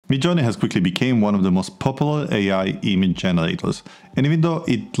Midjourney has quickly become one of the most popular AI image generators, and even though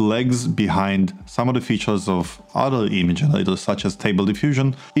it lags behind some of the features of other image generators such as Stable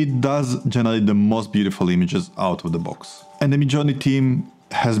Diffusion, it does generate the most beautiful images out of the box. And the Midjourney team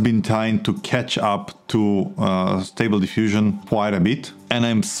has been trying to catch up to Stable Diffusion quite a bit, and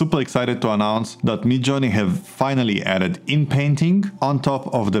I'm super excited to announce that Midjourney have finally added inpainting on top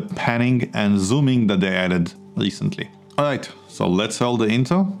of the panning and zooming that they added recently. Alright, so let's roll the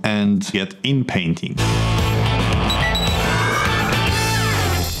intro and get inpainting.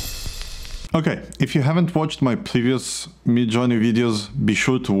 Okay, if you haven't watched my previous Midjourney videos, be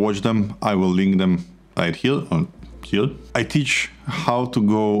sure to watch them. I will link them right here or here. I teach how to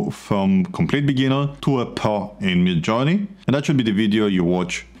go from complete beginner to a pro in Midjourney, and that should be the video you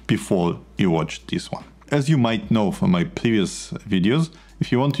watch before you watch this one. As you might know from my previous videos,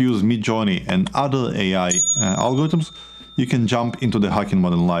 if you want to use Midjourney and other AI algorithms, you can jump into the Hacking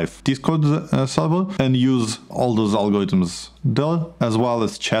Modern Life Discord server and use all those algorithms there, as well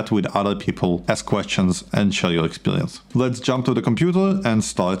as chat with other people, ask questions and share your experience. Let's jump to the computer and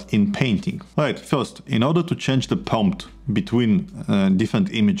start inpainting. Right, first, in order to change the prompt between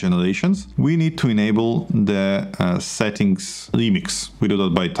different image generations, we need to enable the settings remix. We do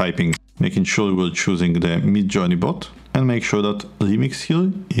that by typing, making sure we're choosing the Midjourney bot, and make sure that remix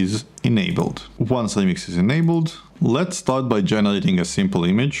here is enabled. Once remix is enabled, let's start by generating a simple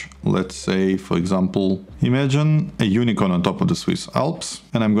image. Let's say, for example, imagine a unicorn on top of the Swiss Alps,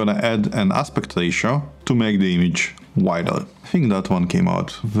 and I'm gonna add an aspect ratio to make the image wider. I think that one came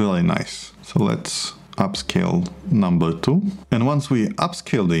out very nice. So let's upscale number 2. And once we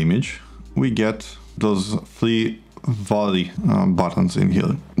upscale the image, we get those 3 vary buttons in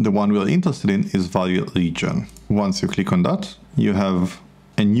here. The one we're interested in is vary region. Once you click on that, you have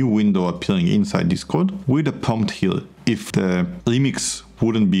a new window appearing inside Discord with a prompt here. If the remix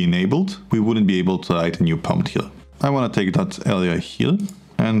wouldn't be enabled, we wouldn't be able to write a new prompt here. I want to take that area here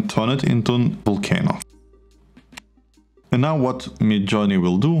and turn it into Volcano. And now what Midjourney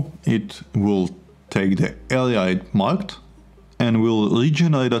will do, it will take the area it marked and will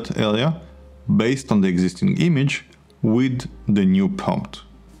regenerate that area based on the existing image with the new prompt.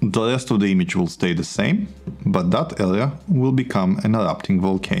 The rest of the image will stay the same, but that area will become an erupting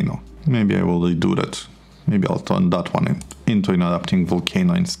volcano. Maybe I will redo that. Maybe I'll turn that one into an erupting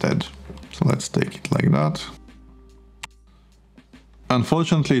volcano instead. So let's take it like that.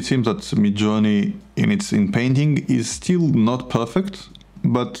 Unfortunately, it seems that Midjourney in its inpainting is still not perfect,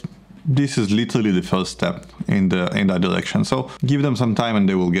 but this is literally the first step in that direction. So give them some time and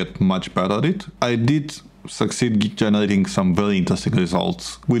they will get much better at it. I did succeed generating some very interesting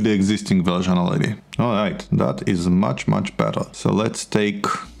results with the existing version already. Alright, that is much better. So let's take,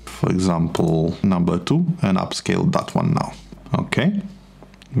 for example, number 2 and upscale that one now. Okay,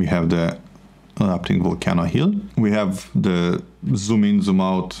 we have the erupting volcano here. We have the zoom in, zoom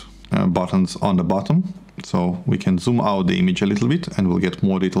out buttons on the bottom. So we can zoom out the image a little bit and we'll get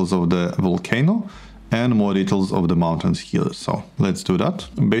more details of the volcano and more details of the mountains here. So let's do that.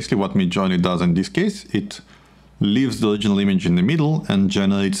 Basically what Midjourney does in this case, it leaves the original image in the middle and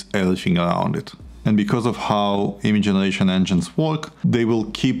generates everything around it. And because of how image generation engines work, they will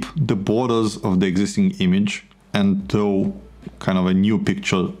keep the borders of the existing image and throw kind of a new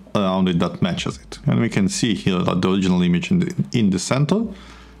picture around it that matches it. And we can see here that the original image in the center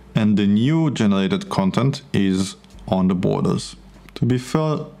and the new generated content is on the borders. To be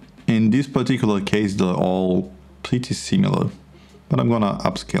fair, in this particular case, they're all pretty similar, but I'm gonna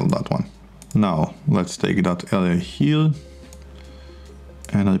upscale that one. Now, let's take that area here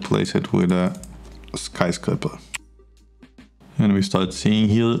and replace it with a skyscraper. And we start seeing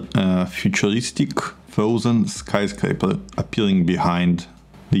here a futuristic frozen skyscraper appearing behind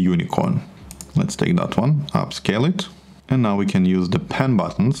the unicorn. Let's take that one, upscale it. And now we can use the pen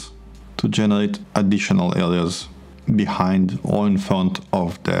buttons to generate additional areas behind or in front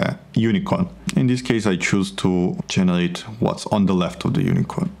of the unicorn. In this case, I choose to generate what's on the left of the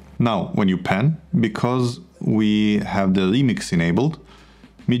unicorn. Now, when you pen, because we have the remix enabled,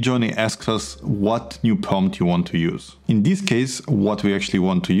 Midjourney asks us what new prompt you want to use. In this case, what we actually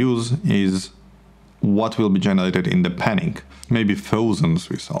want to use is what will be generated in the panning, maybe frozen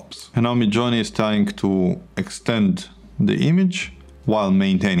Swiss Alps. And now Midjourney is trying to extend the image while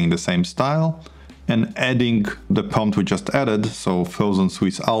maintaining the same style and adding the prompt we just added, so frozen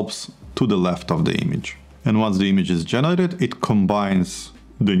Swiss Alps, to the left of the image. And once the image is generated, it combines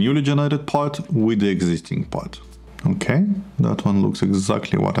the newly generated part with the existing part. Okay, that one looks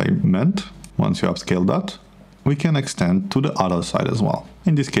exactly what I meant. Once you upscale that, we can extend to the other side as well,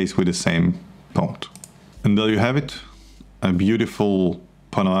 in this case with the same prompt. And there you have it, a beautiful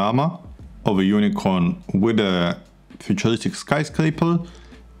panorama of a unicorn with a futuristic skyscraper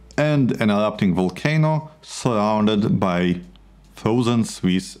and an erupting volcano surrounded by frozen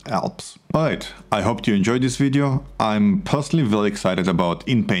Swiss Alps. Alright, I hope you enjoyed this video. I'm personally very excited about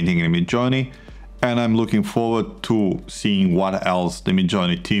inpainting in Midjourney, and I'm looking forward to seeing what else the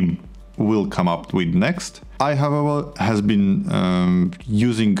Midjourney team will come up with next. I, however, has been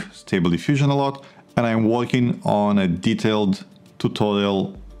using Stable Diffusion a lot, and I'm working on a detailed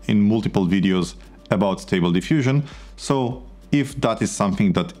tutorial in multiple videos about Stable Diffusion, so if that is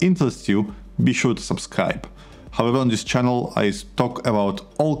something that interests you, be sure to subscribe. However, on this channel I talk about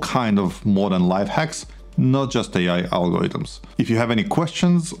all kind of modern life hacks, not just AI algorithms. If you have any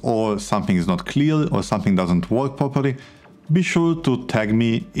questions or something is not clear or something doesn't work properly, be sure to tag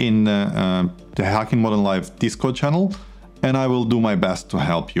me in the Hacking Modern Life Discord channel, and I will do my best to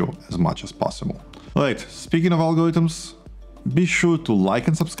help you as much as possible. Right, speaking of algorithms, be sure to like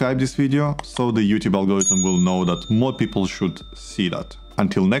and subscribe this video so the YouTube algorithm will know that more people should see that.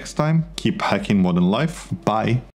 Until next time, keep hacking modern life. Bye.